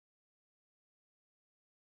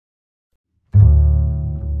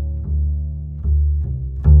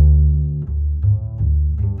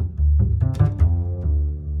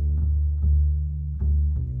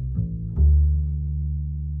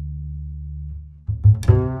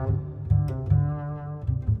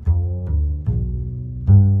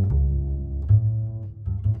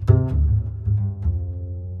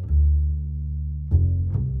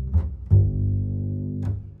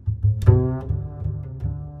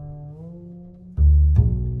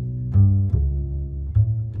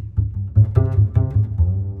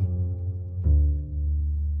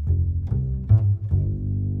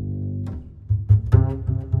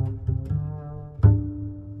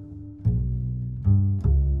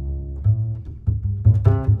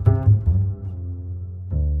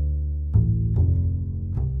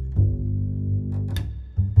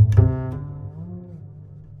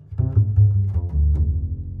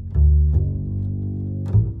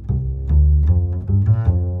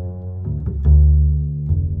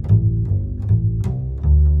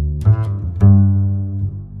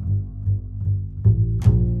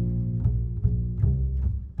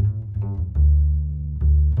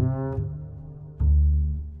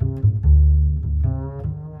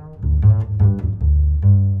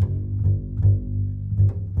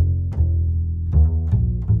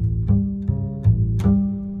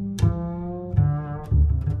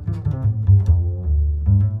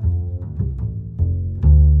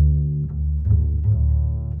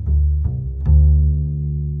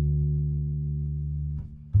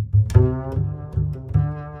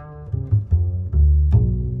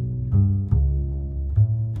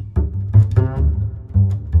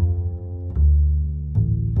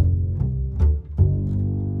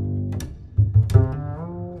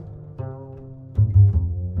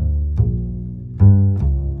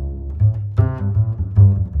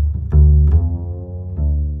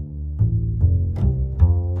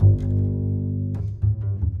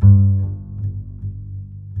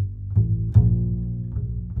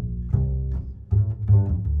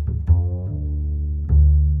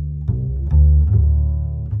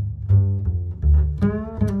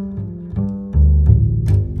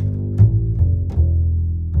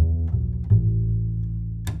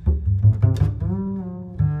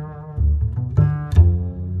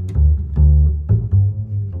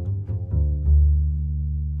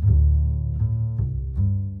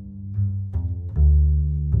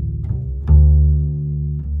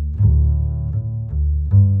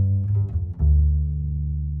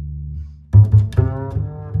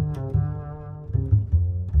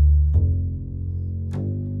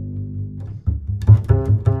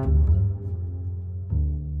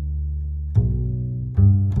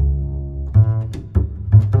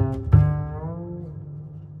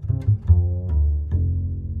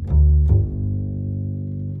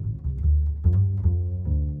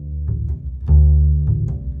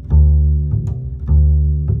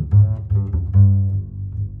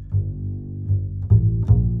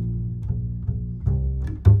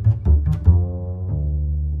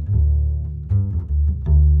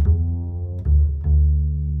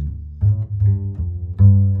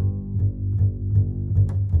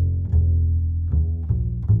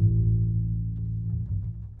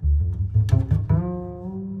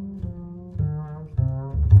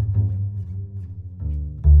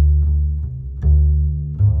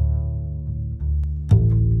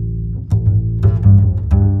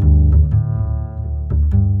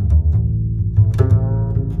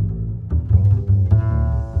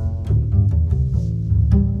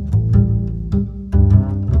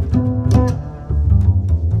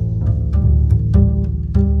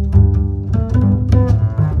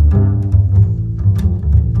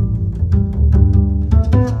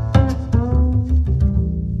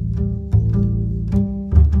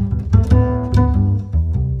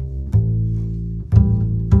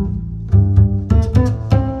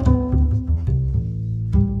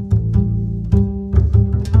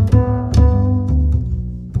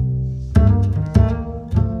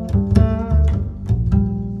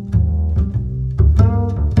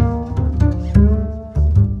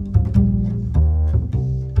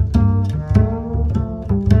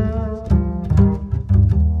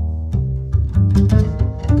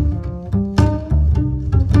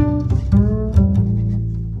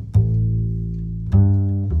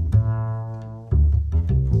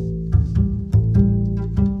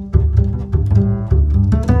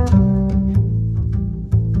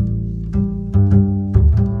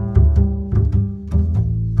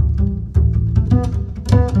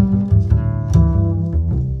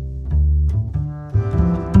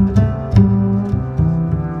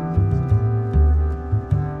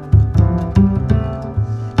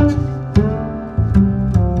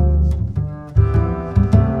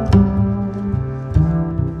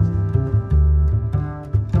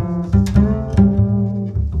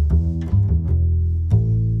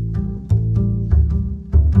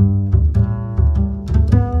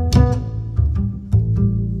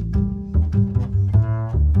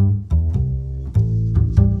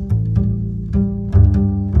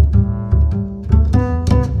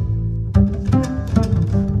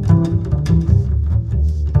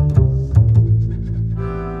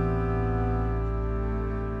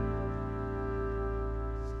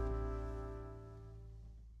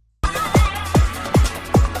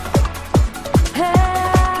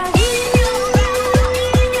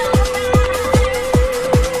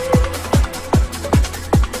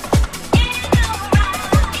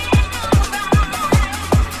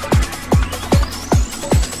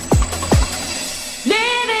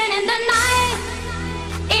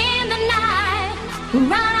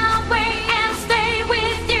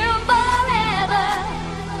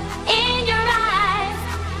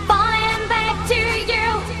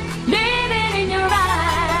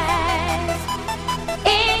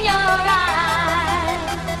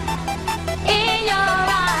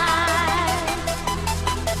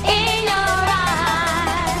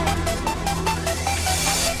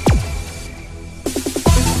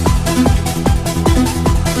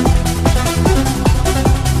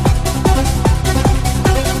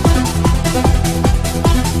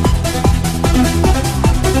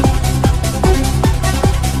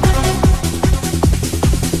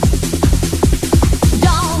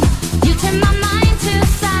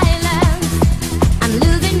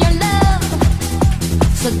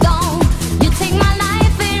So don't you take my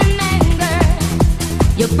life in anger.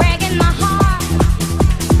 You're breaking my heart.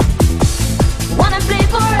 Wanna play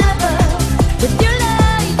forever with your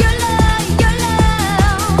love, your love, your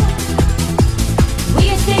love. We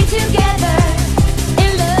can stay together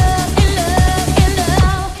in love, in love, in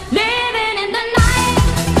love. Living in the night,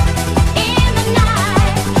 in the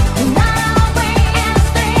night. And I'll wait and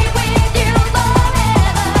stay with you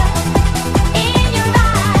forever. In your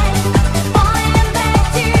eyes, falling back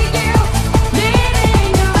to you. Living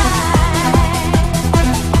in your eyes,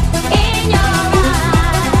 in your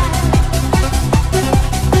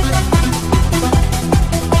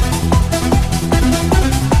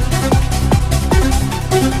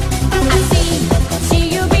I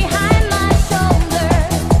see you behind my shoulder.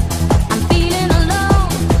 I'm feeling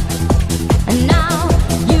alone, and now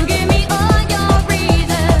you give me all your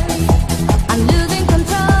reasons. I'm losing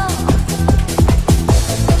control.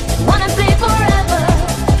 Wanna play forever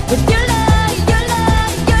with your love, your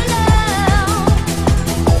love, your love.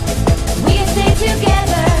 We can stay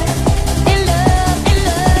together in love, in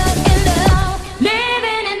love, in love.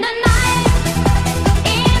 Living in the night,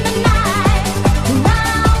 in the night. And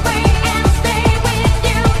I'll wait and stay with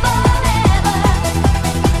you forever.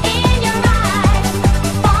 In your eyes,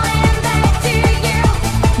 falling back to you.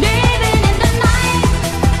 Living in the night,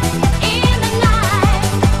 in the night.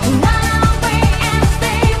 And I'll wait and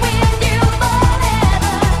stay with you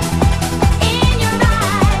forever. In your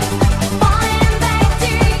eyes, falling back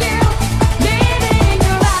to you. Living in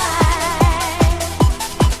your eyes.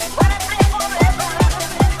 Wanna stay forever.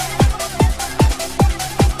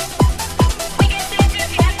 We can stay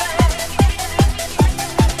together.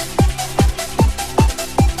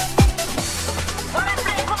 Wanna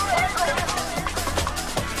stay forever.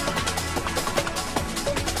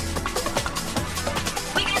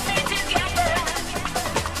 We can stay together.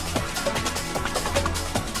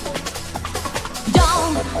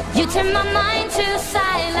 Don't you turn my mind to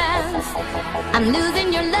silence. I'm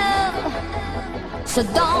losing your love. So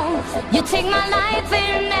don't you take my life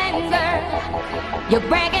in anger. You're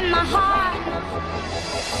breaking my heart.